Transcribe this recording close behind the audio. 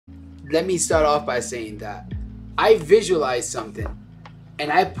let me start off by saying that I visualized something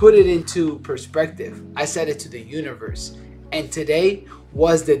and I put it into perspective. I said it to the universe. And today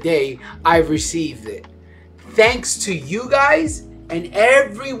was the day I received it. Thanks to you guys and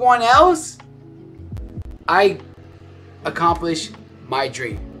everyone else, I accomplished my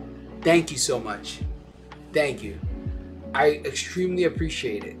dream. Thank you so much. Thank you. I extremely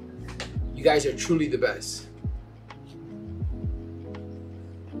appreciate it. You guys are truly the best.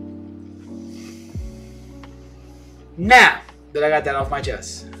 Now that I got that off my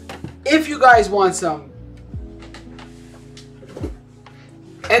chest, if you guys want some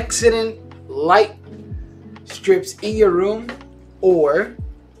excellent light strips in your room or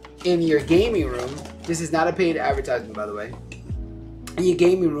in your gaming room, this is not a paid advertisement, by the way, in your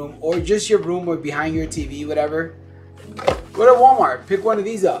gaming room or just your room or behind your TV, whatever, go to Walmart, pick one of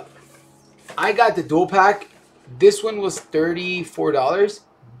these up. I got the dual pack. This one was $34,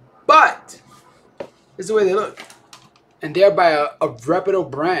 but this is the way they look. And they're by a reputable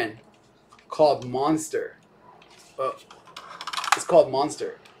brand called Monster. It's called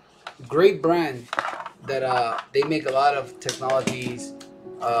Monster. Great brand that they make a lot of technologies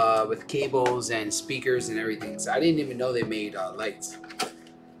with cables and speakers and everything. So I didn't even know they made lights.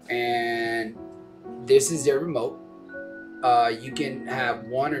 And this is their remote. You can have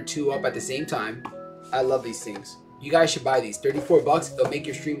one or two up at the same time. I love these things. You guys should buy these. 34 bucks. They'll make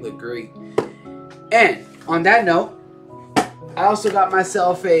your stream look great. And on that note, I also got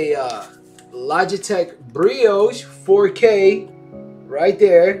myself a Logitech Brioche 4K right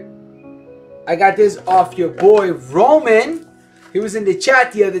there. I got this off your boy Roman. He was in the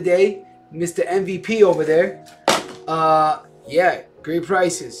chat the other day, Mr. MVP over there. Yeah, great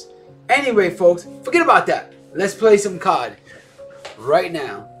prices. Anyway, folks, forget about that. Let's play some COD right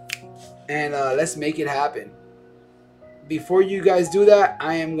now. And let's make it happen. Before you guys do that,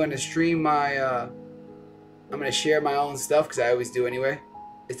 I am going to stream my... I'm going to share my own stuff because I always do anyway.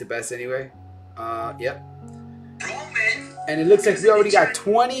 It's the best anyway. Yep. And it looks like we already got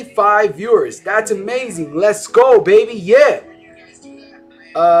 25 viewers. That's amazing. Let's go, baby. Yeah.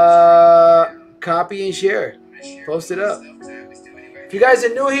 Copy and share. Post it up. If you guys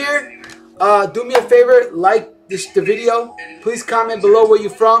are new here, do me a favor. Like the video. Please comment below where you're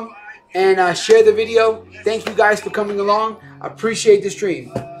from. And share the video. Thank you guys for coming along. I appreciate the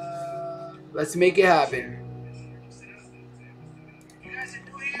stream. Let's make it happen.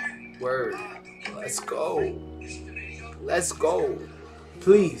 Word. Let's go. Let's go.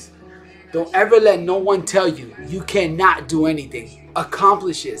 Please, don't ever let no one tell you you cannot do anything.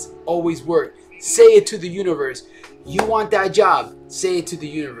 Accomplishes always work. Say it to the universe. You want that job? Say it to the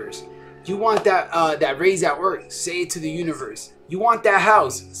universe. You want that raise at work? Say it to the universe. You want that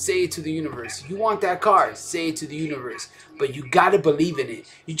house? Say it to the universe. You want that car? Say it to the universe. But you gotta believe in it.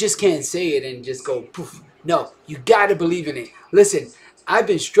 You just can't say it and just go poof. No, you gotta believe in it. Listen, I've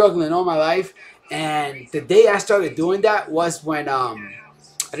been struggling all my life, and the day I started doing that was when I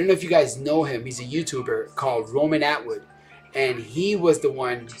don't know if you guys know him. He's a YouTuber called Roman Atwood, and he was the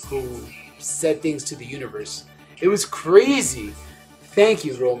one who said things to the universe. It was crazy. Thank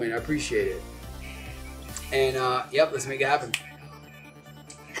you, Roman. I appreciate it. And yep, let's make it happen.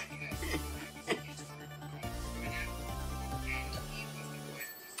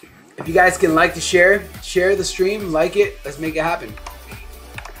 If you guys can like to share the stream, like it. Let's make it happen.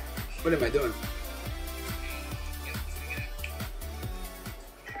 What am I doing?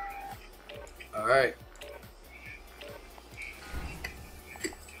 All right.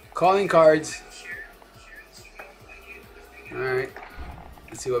 Calling cards. All right.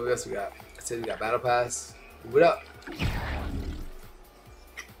 Let's see what else we got. It says we got Battle Pass. What up?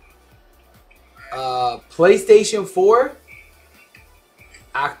 PlayStation 4.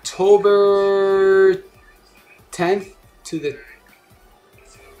 October 10th to the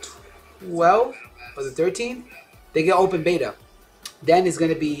 12th or the 13th, they get open beta. Then it's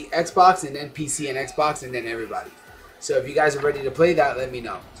going to be Xbox and then PC and Xbox and then everybody. So if you guys are ready to play that, let me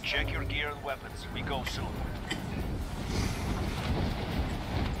know. Check your gear and weapons. We go soon.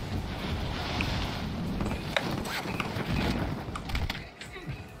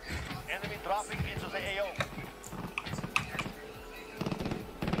 Enemy dropping into the AO.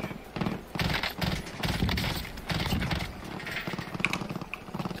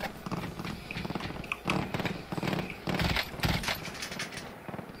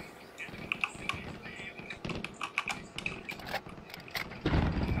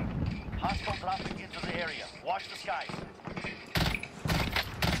 Hostile dropping into the area. Watch the skies.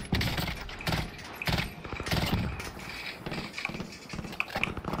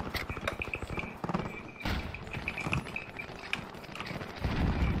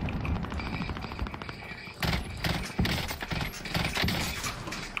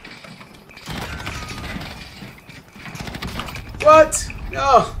 What?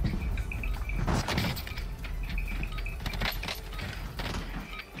 No.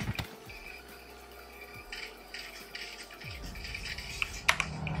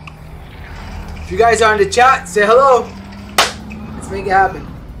 If you guys are in the chat, say hello. Let's make it happen.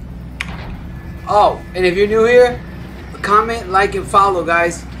 Oh, and if you're new here, comment, like, and follow,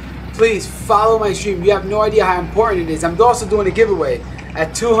 guys. Please follow my stream. You have no idea how important it is. I'm also doing a giveaway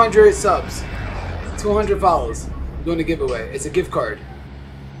at 200 subs, 200 follows. I'm doing a giveaway. It's a gift card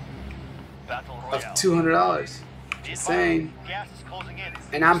of $200. Insane.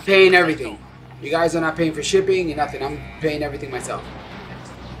 And I'm paying everything. You guys are not paying for shipping and nothing. I'm paying everything myself.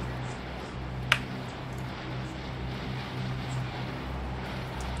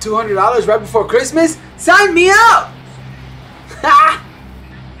 $200 right before Christmas? Sign me up!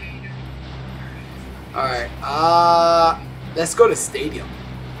 Alright, let's go to Stadium.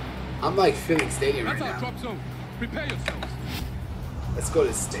 I'm like feeling Stadium right now. Let's go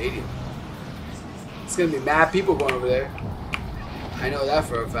to Stadium. It's gonna be mad people going over there. I know that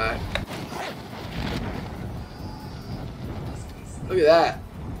for a fact. Look at that.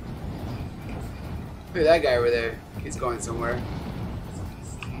 Look at that guy over there. He's going somewhere.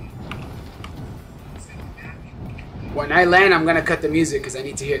 When I land, I'm gonna cut the music because I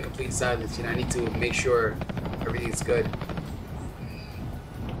need to hear complete silence. You know, I need to make sure everything's good.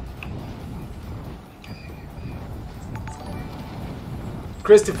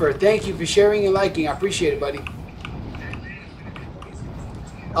 Christopher, thank you for sharing and liking. I appreciate it, buddy.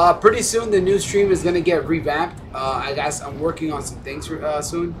 Pretty soon the new stream is gonna get revamped. I guess I'm working on some things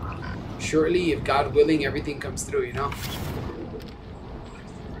soon. Shortly, if God willing, everything comes through. You know.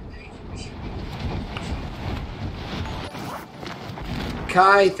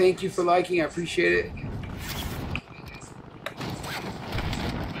 Kai, thank you for liking. I appreciate it.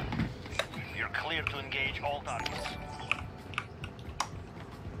 You're clear to engage all targets.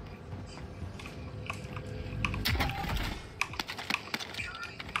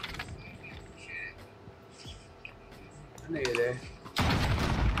 I know you're there.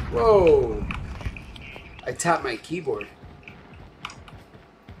 Whoa! I tapped my keyboard.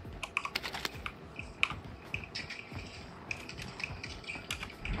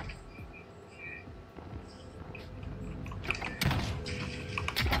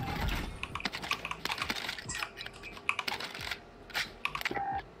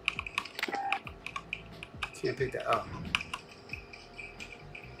 Can't pick that up.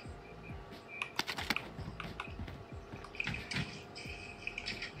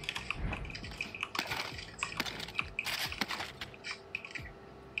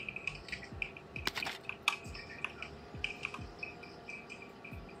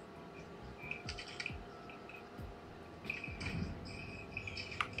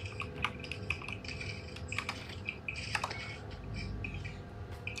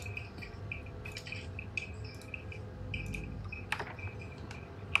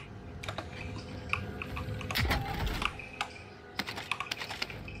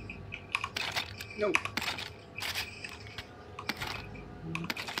 Nope.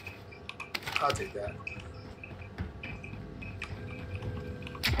 I'll take that.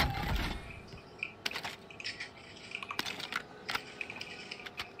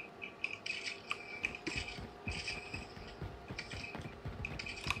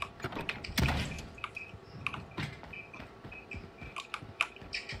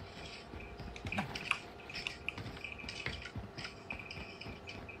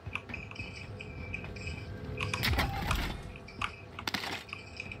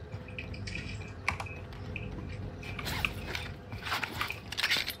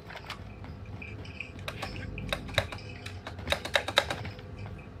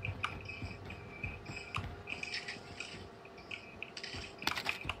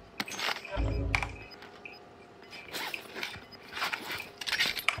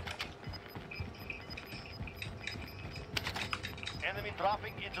 Enemy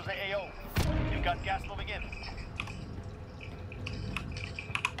dropping into the AO. You've got gas moving in.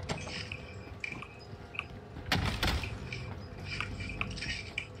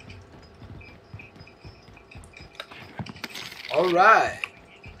 All right.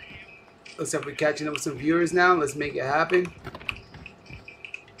 Looks like we're catching up with some viewers now. Let's make it happen.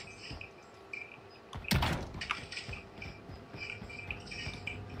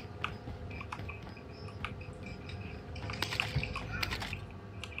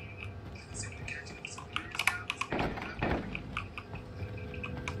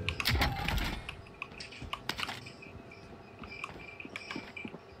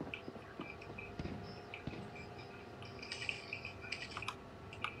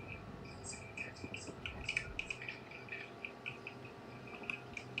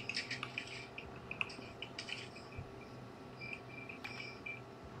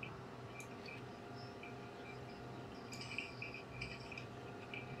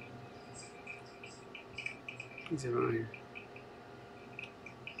 He's around here.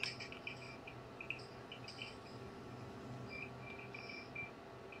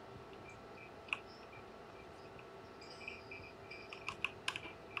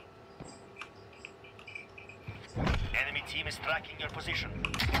 Enemy team is tracking your position.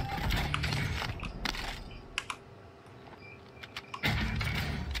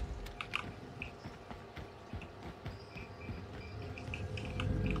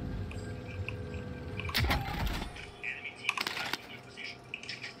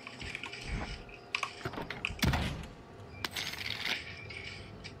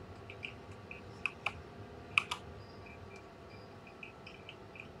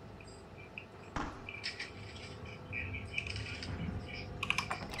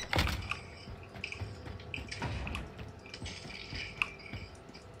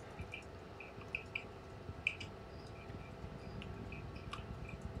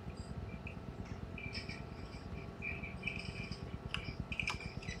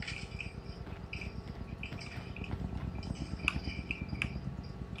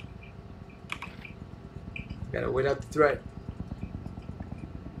 Gotta wait out the threat.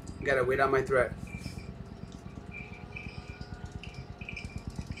 Gotta wait out my threat.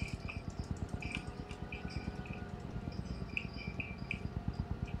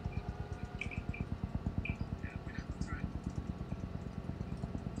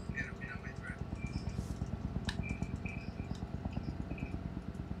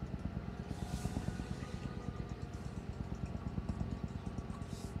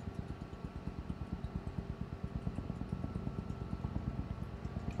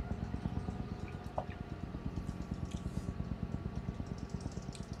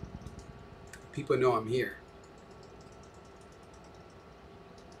 People know I'm here.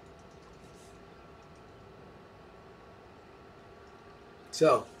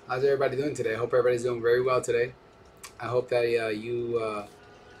 So, how's everybody doing today? I hope everybody's doing very well today. I hope that you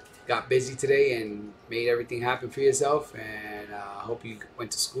got busy today and made everything happen for yourself. And I hope you went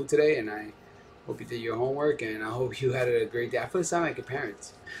to school today. And I hope you did your homework. And I hope you had a great day. I feel sound like your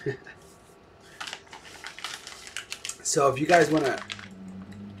parents. So, if you guys want to...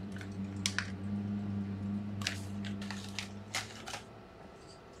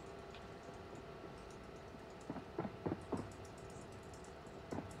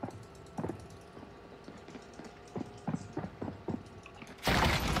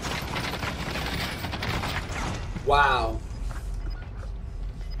 Wow.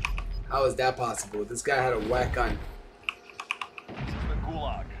 How is that possible? This guy had a whack gun. This is the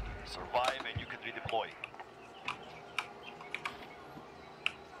Gulag. Survive and you can redeploy.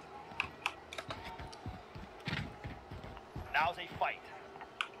 Now's a fight.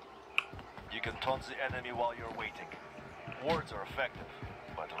 You can taunt the enemy while you're waiting. Words are effective,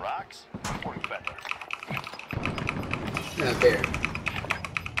 but rocks work better. Not fair.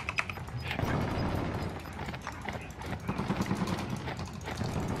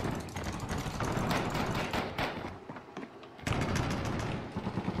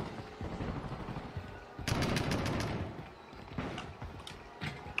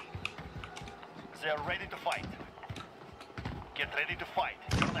 They're ready to fight. Get ready to fight.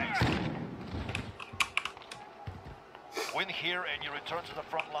 Next. Win here and you return to the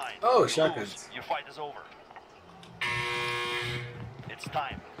front line. Oh, You shotguns. lose, your fight is over. It's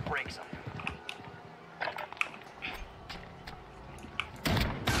time. Break some.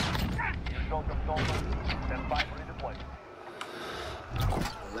 Stand by for redeployment.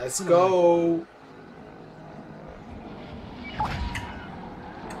 Let's go.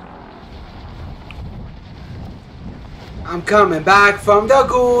 I'm coming back from the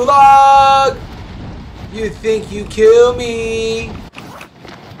Gulag. You think you kill me?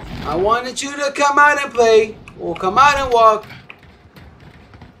 I wanted you to come out and play. Or come out and walk.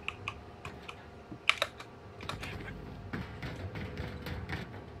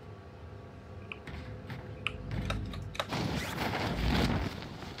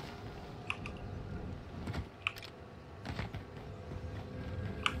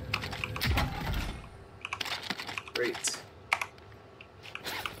 Great.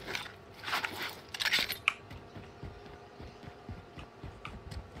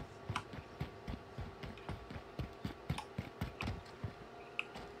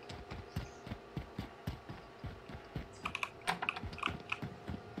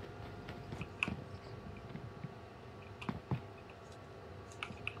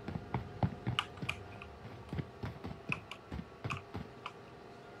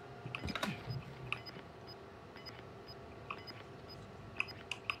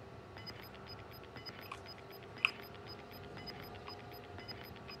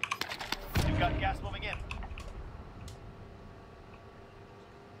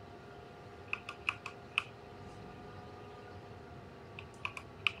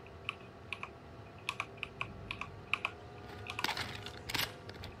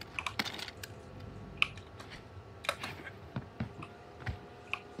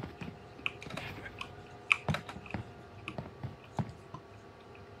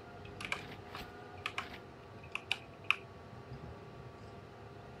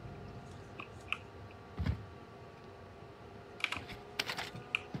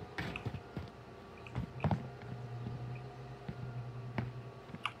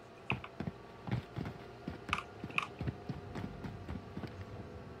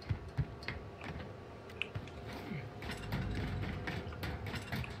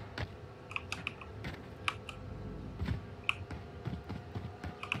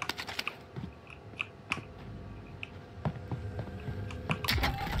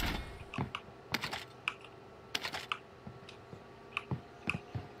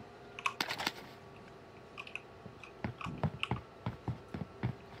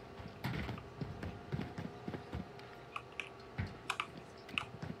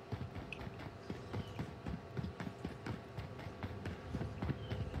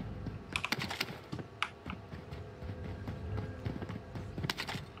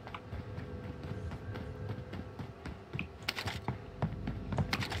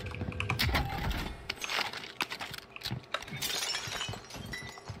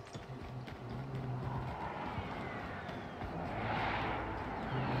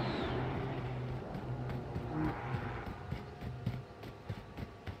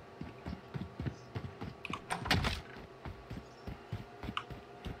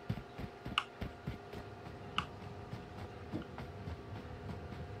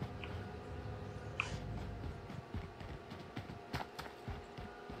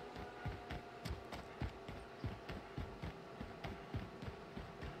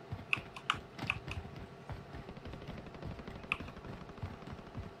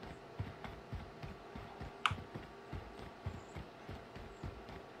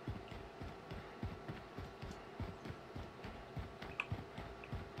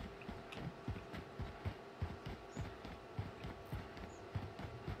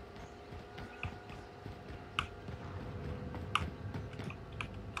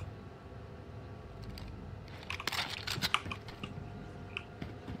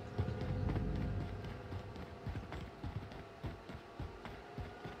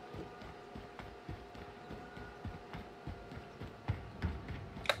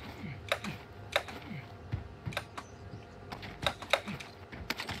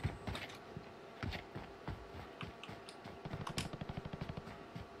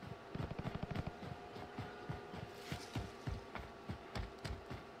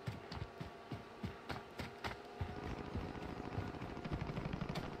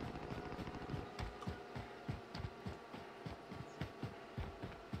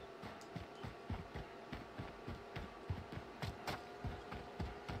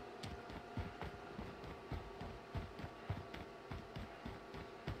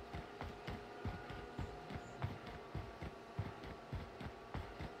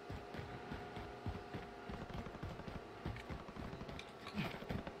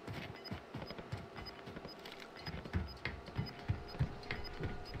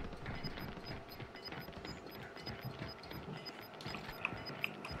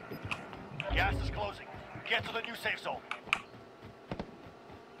 Gas is closing. Get to the new safe zone.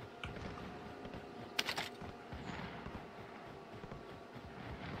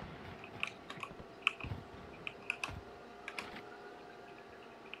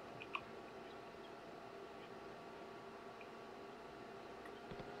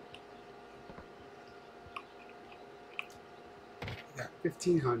 Got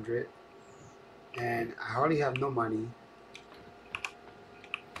 1,500, and I hardly have no money.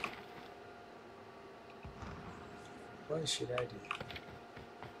 What should I do?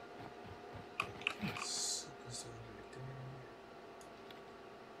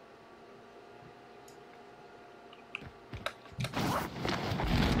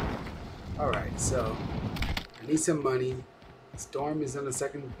 Alright, so I need some money. Storm is in the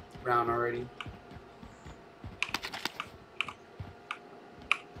second round already.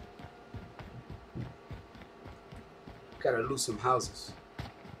 Gotta lose some houses.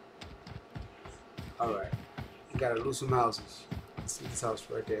 Alright. You gotta lose some houses. Let's see this house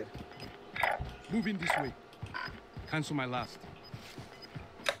right there. Moving this way. Cancel my last.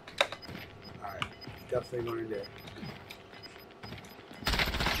 Alright. Definitely going in there.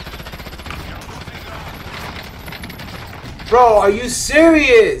 Bro, are you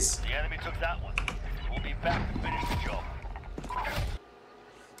serious? The enemy took that one. We'll be back to finish the job.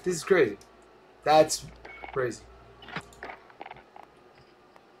 This is crazy. That's crazy.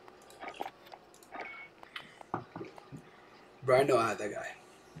 Bro, I know I had that guy.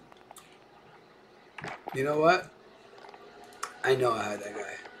 You know what? I know I had that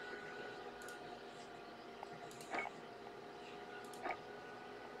guy.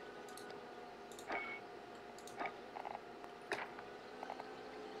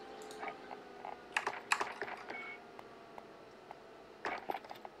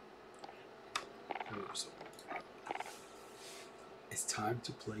 It's time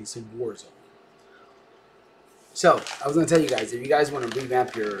to play some Warzone. So, I was going to tell you guys, if you guys want to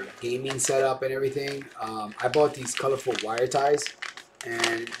revamp your gaming setup and everything, I bought these colorful wire ties,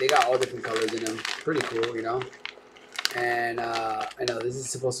 and they got all different colors in them. Pretty cool, you know. And I know this is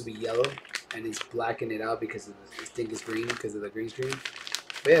supposed to be yellow, and it's blacking it out because of this thing is green because of the green screen.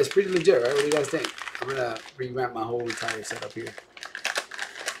 But yeah, it's pretty legit, right? What do you guys think? I'm going to revamp my whole entire setup here.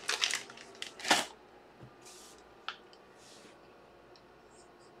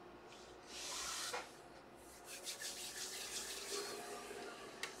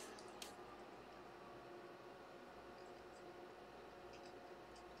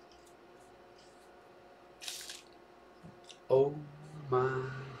 Oh my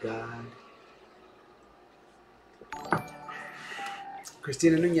God.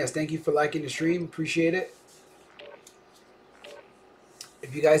 Christina Nunez, thank you for liking the stream. Appreciate it.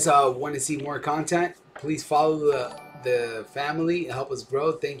 If you guys want to see more content, please follow the family and help us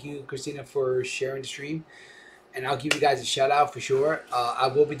grow. Thank you, Christina, for sharing the stream. And I'll give you guys a shout out for sure. I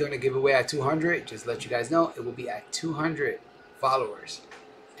will be doing a giveaway at 200. Just to let you guys know, it will be at 200 followers.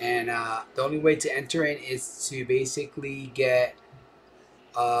 And the only way to enter in is to basically get,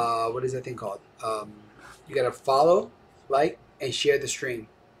 what is that thing called? You got to follow, like, and share the stream.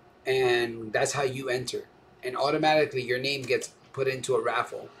 And that's how you enter. And automatically your name gets put into a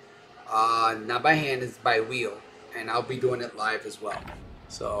raffle. Not by hand, it's by wheel. And I'll be doing it live as well.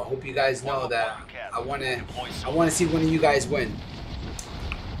 So I hope you guys know that I want to see one of you guys win.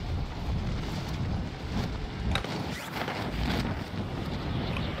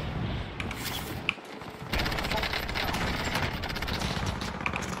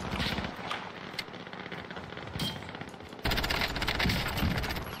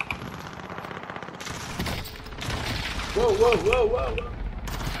 Whoa, whoa, whoa, whoa,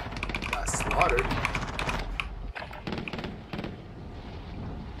 whoa. Got slaughtered.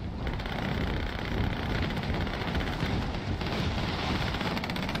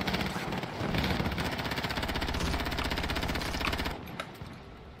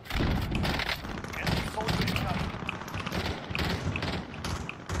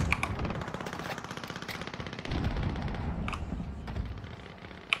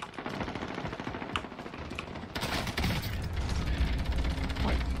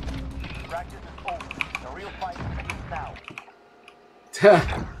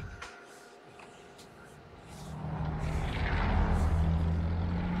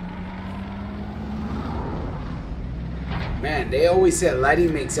 Man, they always said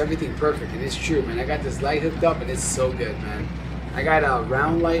lighting makes everything perfect, and it's true, man. I got this light hooked up, and it's so good, man. I got a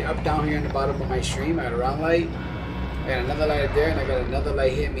round light up down here in the bottom of my stream. I got a round light. I got another light up there, and I got another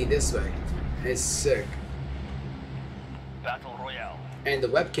light hitting me this way. And it's sick. Battle Royale. And the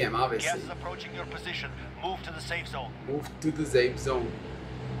webcam, obviously. Gas approaching your position. Move to the safe zone. Move to the safe zone.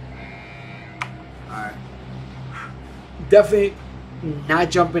 Alright. Definitely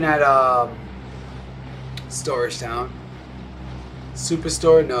not jumping at Storage Town.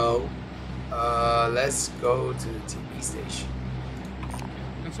 Superstore, no. Let's go to the TV station.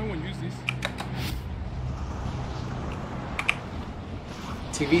 Can someone use this?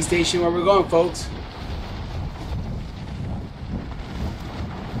 TV station, where we're going, folks.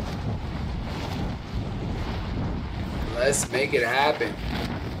 Let's make it happen.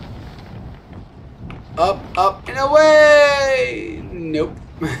 Up, up, and away! Nope.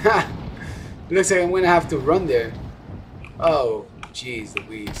 Looks like I'm gonna have to run there. Oh, jeez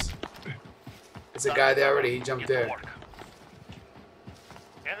Louise. There's a guy there already. He jumped there.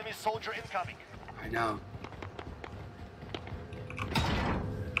 Enemy soldier incoming. I know.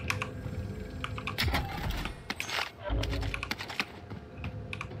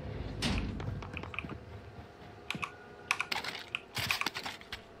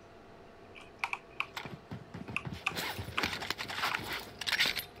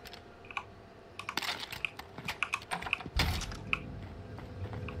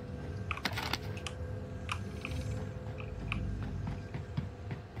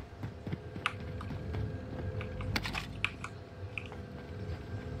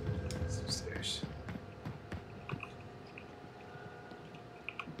 Upstairs.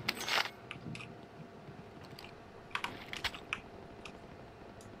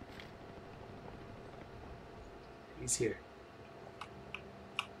 He's here.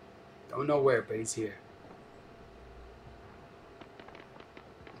 Don't know where, but he's here.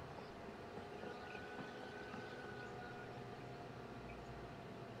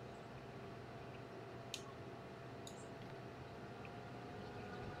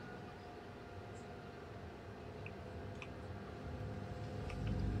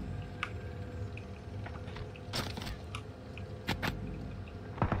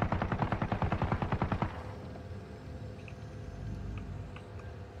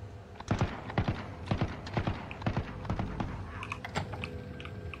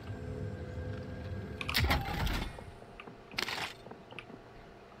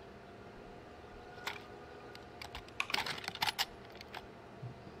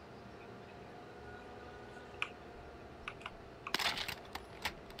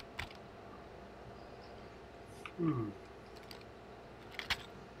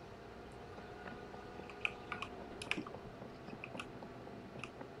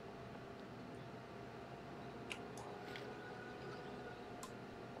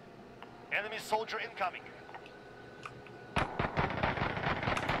 Enemy soldier incoming.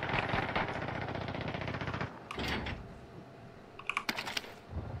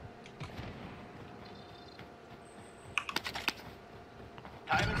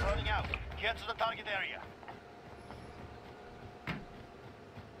 Time is running out. Get to the target area.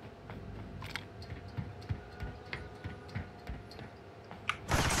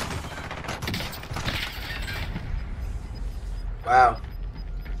 Wow.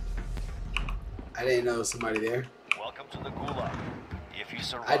 I didn't know there was somebody there. Welcome to the GOOOO. If you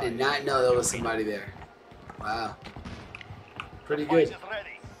survive, I did not know there was somebody there. Wow. Pretty the fight good. is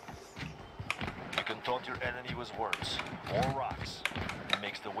ready. You can taunt your enemy with words or rocks. It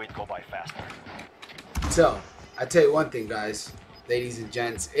makes the wait go by faster. So, I tell you one thing, guys, ladies and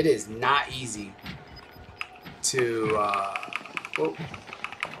gents, it is not easy to, whoa.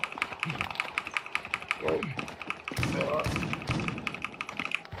 Whoa.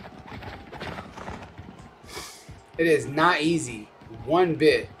 It is not easy, one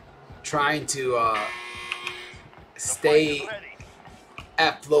bit, trying to stay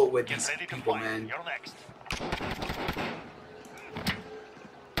afloat with these people, man. You're next.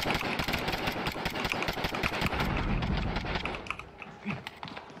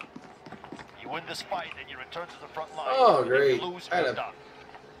 You win this fight and you return to the front line. Oh, If great. you lose, I had you're a done.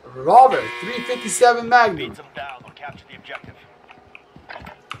 revolver, 357 Magnum. Beat them down or capture the objective.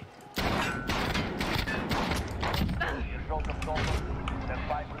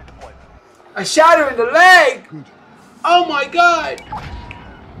 I shot her in the leg. Good. Oh my god.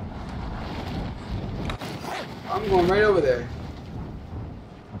 I'm going right over there.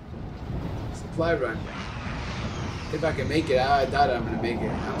 Supply run. If I can make it, I doubt I'm gonna make it.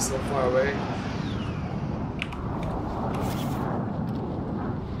 I'm so far away.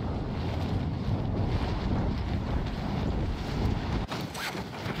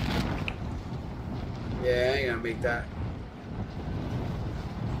 Yeah, I ain't gonna make that.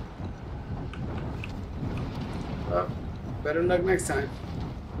 Well, better luck next time.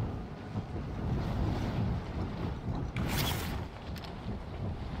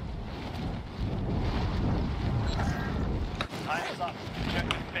 Time is up.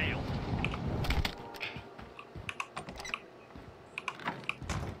 Objective failed.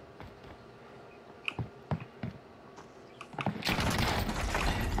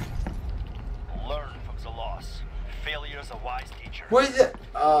 What is it?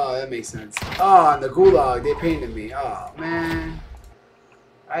 Oh, that makes sense. Oh, and the gulag, they painted me. Oh, man.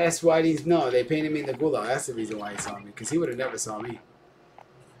 I asked why these. No, they painted me in the gulag. That's the reason why he saw me. Because he would have never saw me.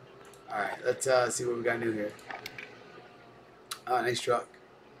 Alright, let's see what we got new here. Oh, nice truck.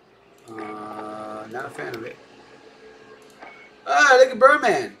 Not a fan of it. Ah, look at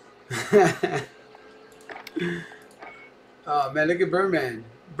Birdman. Oh, man, look at Birdman.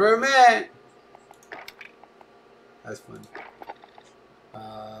 Birdman! That's fun.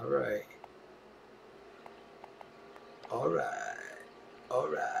 Alright. Alright.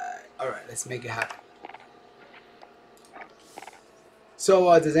 Alright. Alright, let's make it happen.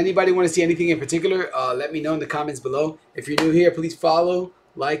 So, does anybody want to see anything in particular? Let me know in the comments below. If you're new here, please follow,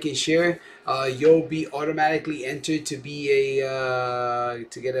 like, and share. You'll be automatically entered to be a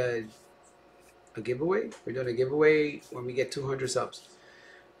to get a giveaway. We're doing a giveaway when we get 200 subs.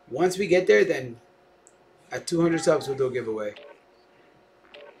 Once we get there, then at 200 subs we'll do a giveaway,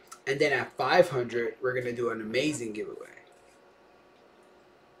 and then at 500 we're gonna do an amazing giveaway.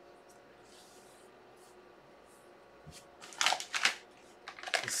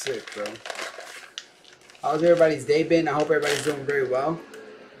 Sick, bro. How's everybody's day been? I hope everybody's doing very well.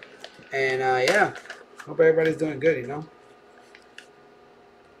 And yeah, hope everybody's doing good, you know.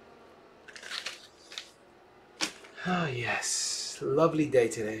 Oh yes, lovely day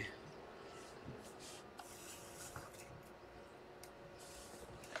today.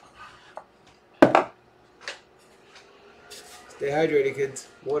 Stay hydrated, kids.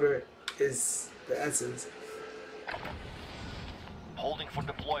 Water is the essence. Holding for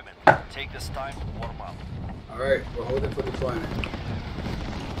deployment. Take this time to warm up. Alright, we're holding for deployment.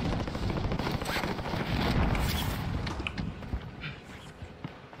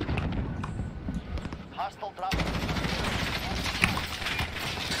 Hostile drop.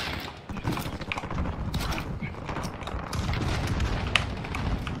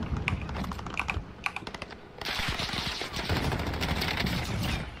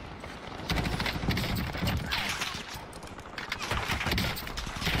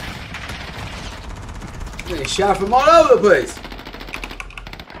 They shot from all over the place.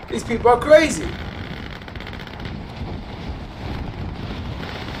 These people are crazy.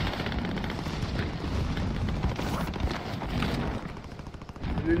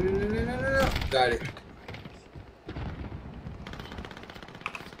 No. Got it.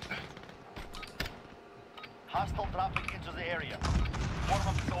 Hostile dropping into the area. Warm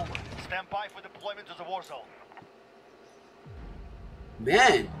up is over. Stand by for deployment to the war zone.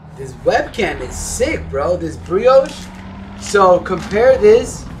 Man, this webcam is sick, bro. This brioche. So compare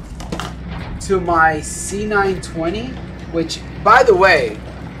this to my C920, which, by the way,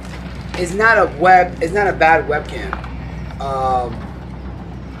 is not a bad webcam.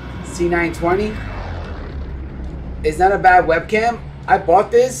 C920 is not a bad webcam. I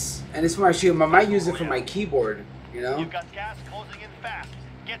bought this, and it's for my shield. I might use it for my keyboard. You know. You've got gas closing in fast.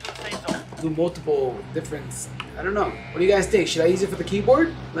 Get to the safe zone. Do multiple different. I don't know. What do you guys think? Should I use it for the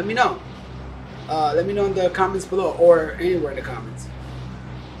keyboard? Let me know. Let me know in the comments below, or anywhere in the comments.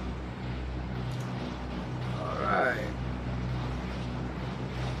 Alright.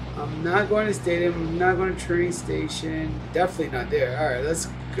 I'm not going to stadium. I'm not going to train station. Definitely not there. Alright, let's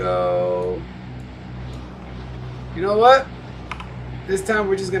go. You know what? This time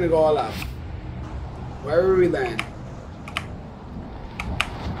we're just going to go all out. Wherever we land.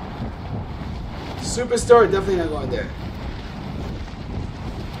 Superstore, definitely not going there.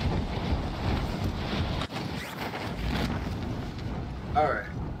 Alright.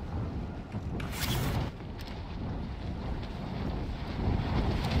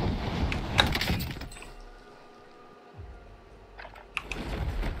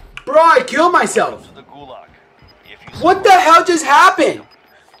 Bro, I killed myself. To the gulag. What the hell just happened?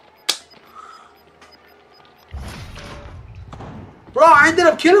 Bro, I ended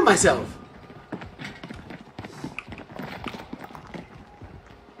up killing myself.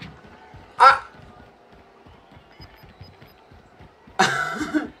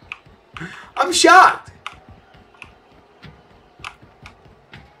 I'm shocked.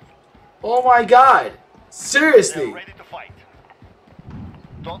 Oh my god. Seriously. They're ready to fight.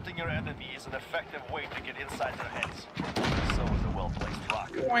 Daunting your enemy is an effective way to get inside their heads. So is a well-placed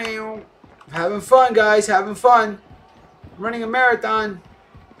rock. Wow. Having fun, guys. Having fun. Running a marathon.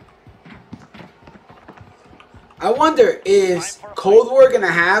 I wonder, is Cold War going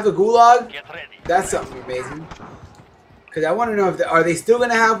to have a gulag? Get ready. That's something amazing. Because I want to know if are they still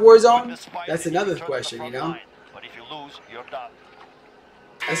going to have Warzone? That's another question, you know? But if you lose, you're done.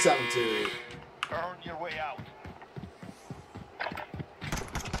 That's something to Earn your way out.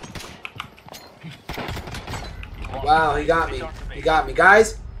 Wow, he got me. He got me.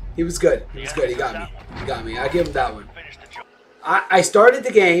 Guys, he was good. He was good. He got me. He got me. I give him that one. I started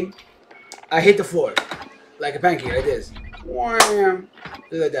the game. I hit the floor. Like a pancake, like this. Wham.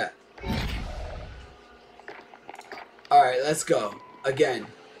 Look at that. Alright, let's go. Again.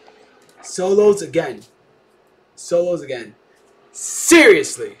 Solos again. Solos again.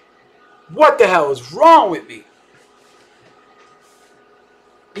 Seriously. What the hell is wrong with me?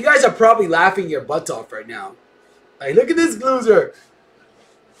 You guys are probably laughing your butts off right now. Like, look at this loser.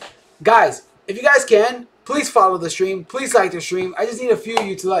 Guys, if you guys can, please follow the stream. Please like the stream. I just need a few of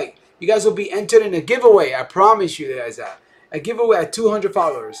you to like. You guys will be entered in a giveaway. I promise you guys that. A giveaway at 200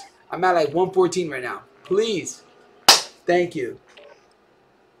 followers. I'm at like 114 right now. Please. Thank you.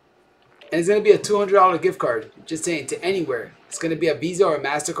 And it's going to be a $200 gift card. Just saying, to anywhere. It's going to be a Visa or a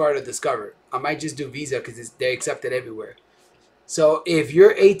MasterCard or Discover. I might just do Visa because they accept it everywhere. So if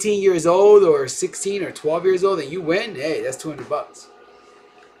you're 18 years old or 16 or 12 years old and you win, hey, that's 200 bucks.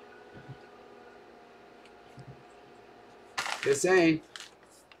 Just saying.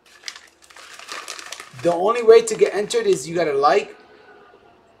 The only way to get entered is you gotta like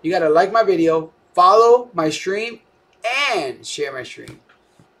my video, follow my stream, and share my stream.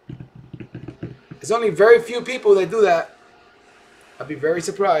 There's only very few people that do that. I'll be very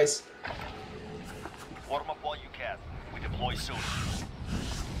surprised. Warm up while you can. We deploy soon.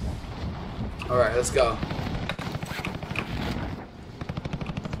 Alright, let's go.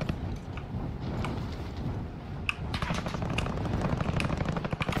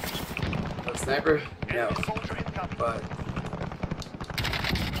 Sniper? No. But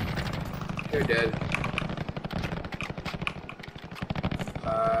they're dead.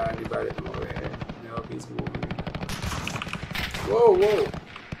 Anybody come over here? No, he's moving. Whoa, whoa.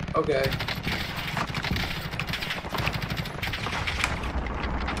 Okay.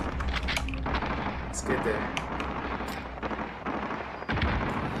 Let's get there.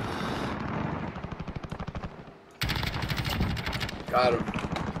 Got him.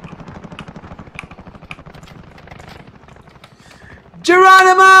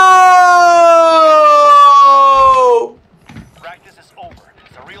 Geronimo! Practice is over.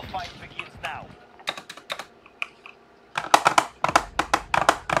 The real fight begins now.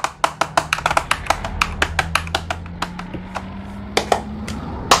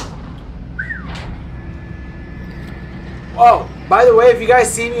 Oh, by the way, if you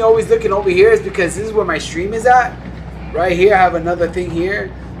guys see me always looking over here, it's because this is where my stream is at. Right here, I have another thing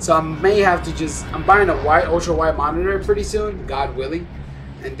here. So I may have to just, I'm buying a ultra wide monitor pretty soon, God willing.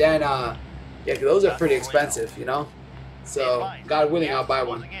 And then, yeah, those are pretty expensive, you know. So, God willing, I'll buy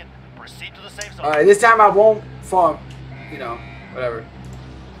one. Alright, this time I won't fall, you know, whatever.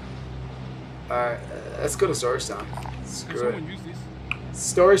 Alright, let's go to Storage Town. Screw it.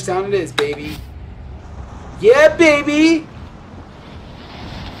 Storage Town it is, baby. Yeah, baby!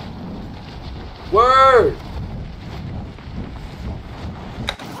 Word!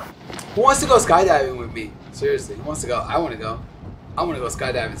 Who wants to go skydiving with me? Seriously, who wants to go? I want to go. I want to go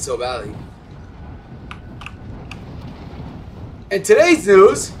skydiving so badly. In today's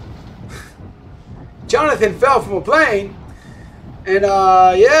news, Jonathan fell from a plane, and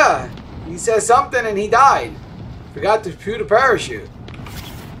yeah, he said something and he died. Forgot to shoot a parachute.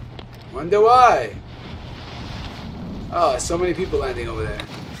 Wonder why. Oh, so many people landing over there.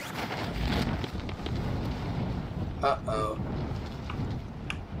 Uh-oh.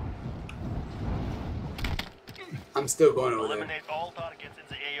 I'm still going over there. Eliminate all targets in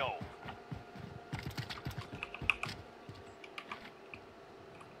the AO.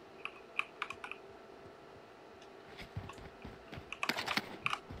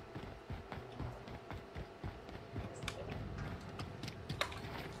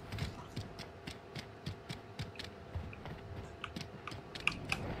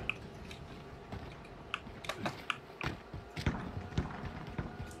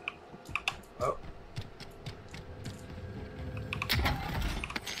 Oh.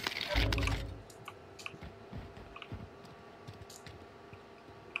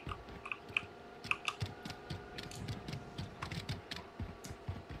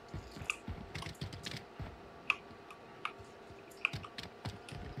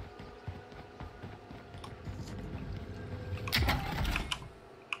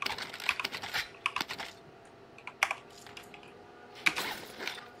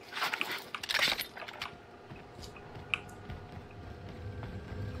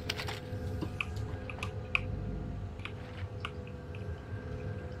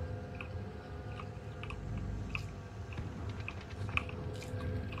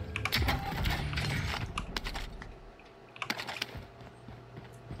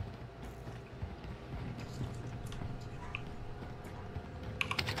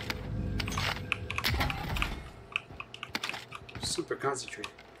 super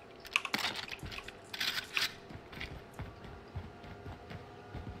concentrated.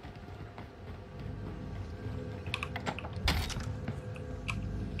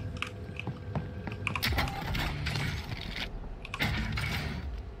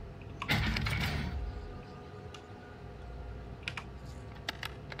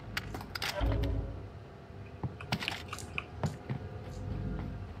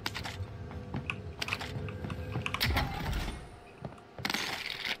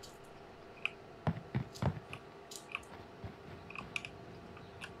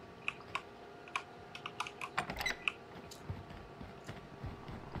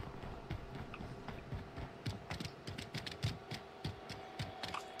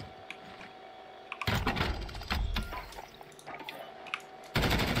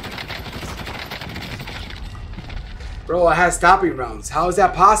 Bro, I had stopping rounds. How is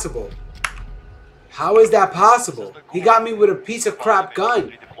that possible? How is that possible? He got me with a piece of crap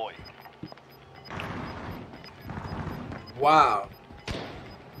gun. Wow.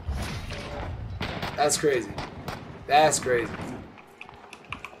 That's crazy. That's crazy.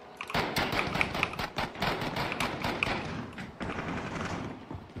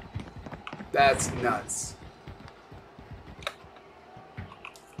 That's nuts.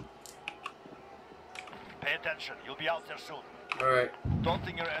 Pay attention, you'll be out there soon. Alright.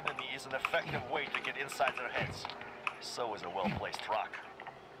 Daunting your enemy is an effective way to get inside their heads. So is a well-placed rock.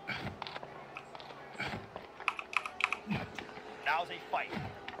 Now they fight.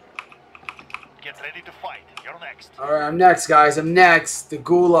 Get ready to fight. You're next. Alright, I'm next, guys. I'm next. The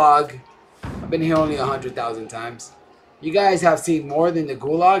Gulag. I've been here only 100,000 times. You guys have seen more than the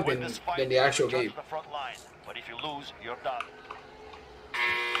Gulag than the actual game. To the front line, but if you lose, you're done.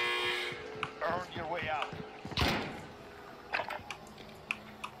 Earn your way out.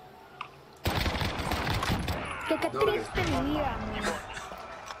 Qué triste mi vida.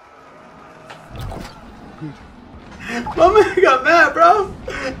 My man got mad, bro.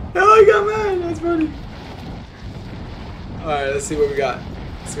 No, he got mad. That's funny. Alright, let's see what we got.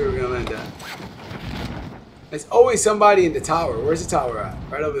 Let's see where we're gonna land at. There's always somebody in the tower. Where's the tower at?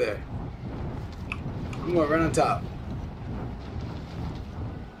 Right over there. I'm going right on top.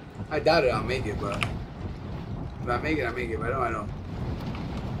 I doubt it I'll make it, but if I make it, I make it. But I don't.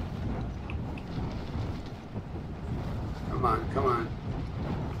 Come on, come on.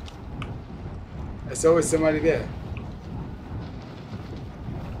 There's always somebody there.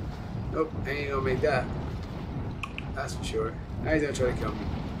 Nope, I ain't gonna make that. That's for sure. Now he's gonna try to kill me.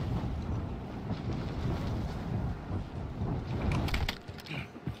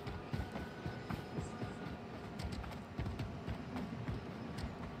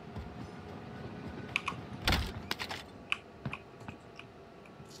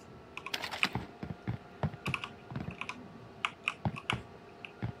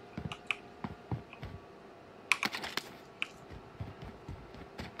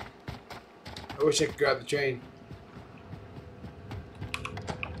 I wish I could grab the train.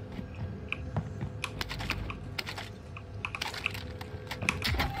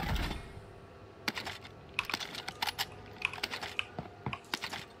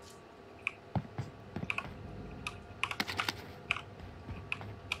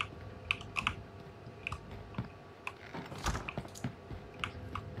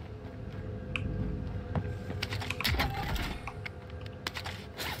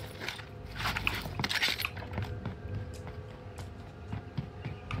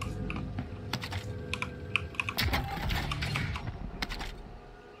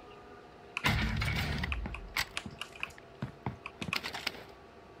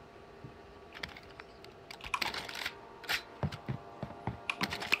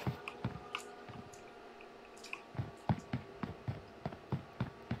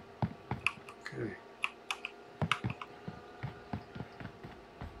 Okay.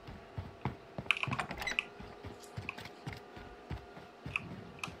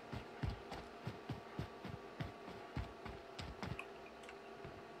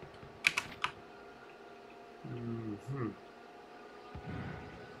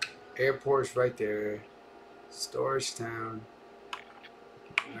 Airport's right there. Storage town.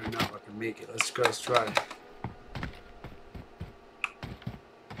 I don't know if I can make it. Let's go. Let's try.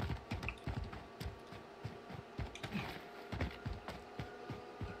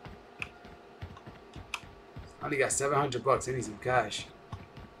 I only got 700 bucks. I need some cash.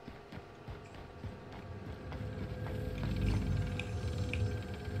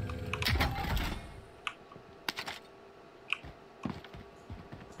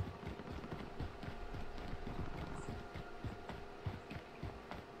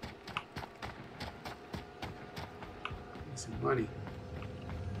 Some money.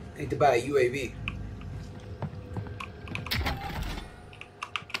 I need to buy a UAV.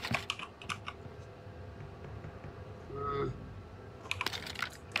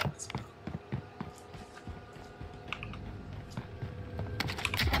 Let's go.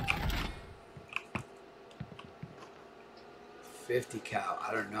 $50 cal.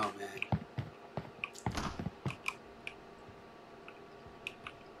 I don't know, man.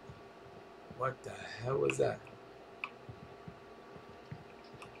 What the hell was that?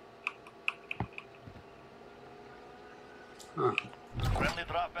 Huh. Friendly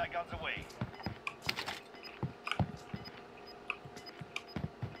drop back on the way.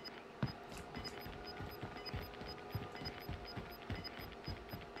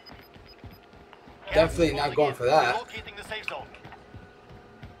 Definitely not going for that. Locating the safe zone.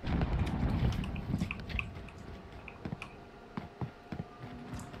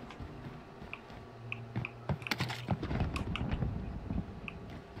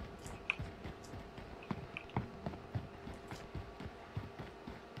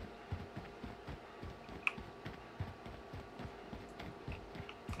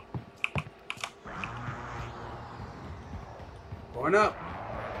 Going up.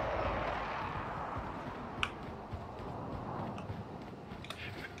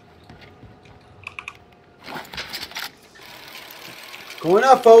 Going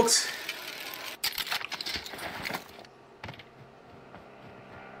up, folks.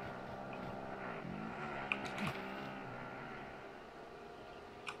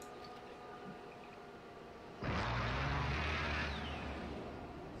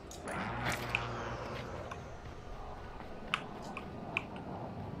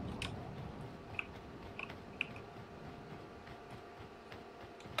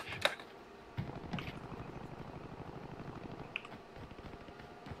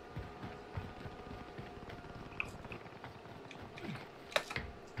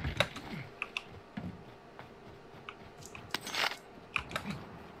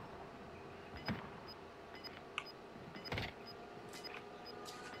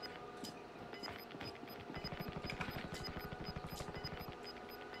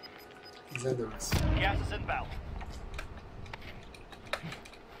 He's under us. Gas is inbound.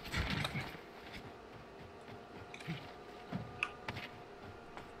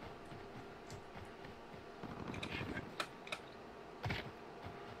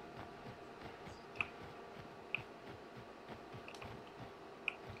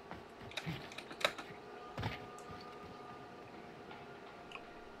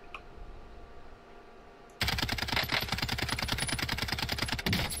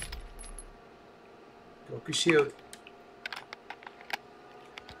 Broke his shield.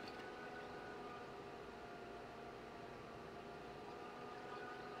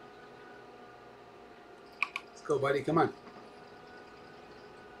 Let's go, buddy. Come on.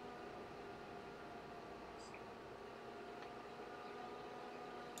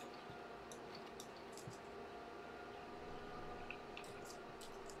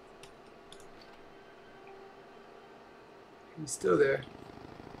 He's still there.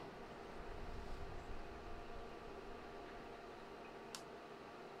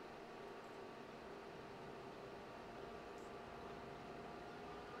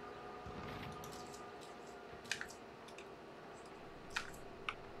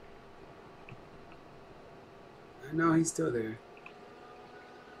 I know he's still there.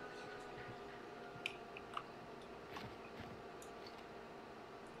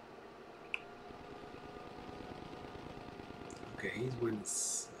 Okay, he's winning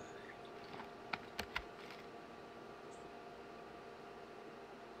this.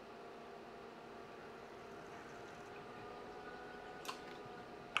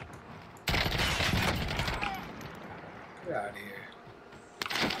 Get out of here.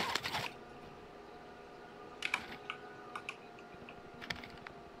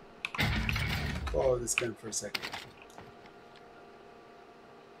 Follow this gun for a second.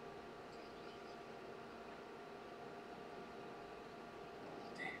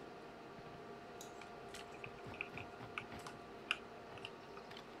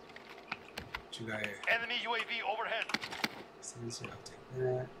 What you got here? Enemy UAV overhead. Sensor, I'll take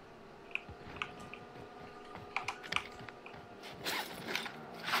that.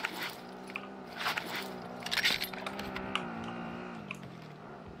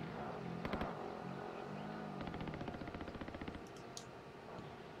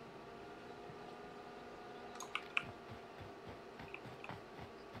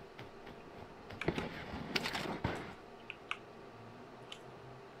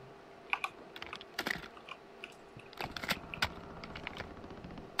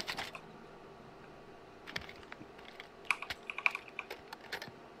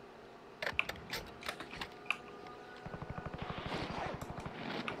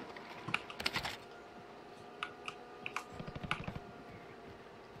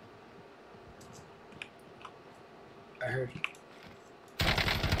 heard.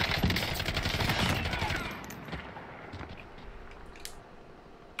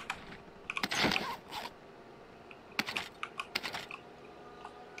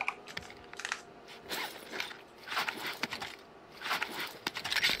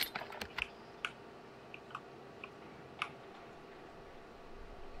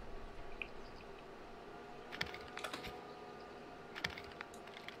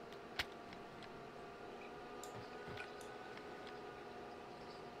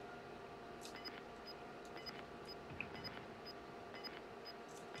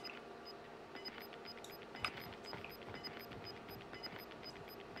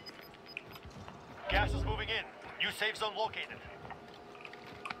 Gas is moving in. New safe zone located.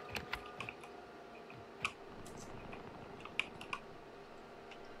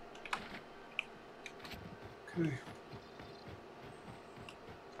 Okay.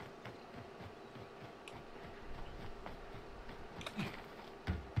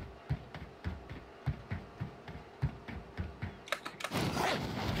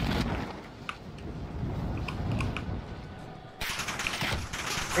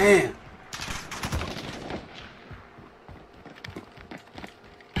 Damn.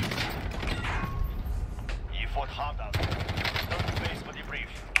 You fought hard out there. Turn to base for debrief.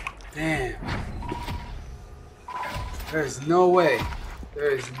 Damn. There's no way.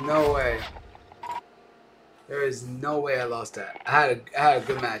 There is no way. There is no way I lost that. I had a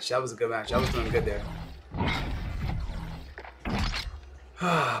good match. That was a good match. I was doing good there.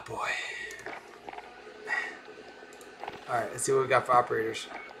 Ah, boy. Alright, let's see what we got for operators.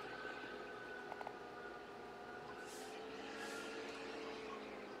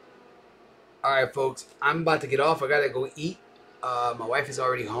 Alright, folks. I'm about to get off. I gotta go eat. My wife is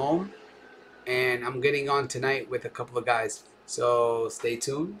already home. And I'm getting on tonight with a couple of guys. So stay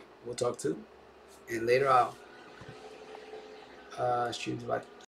tuned. We'll talk to. And later I'll streams about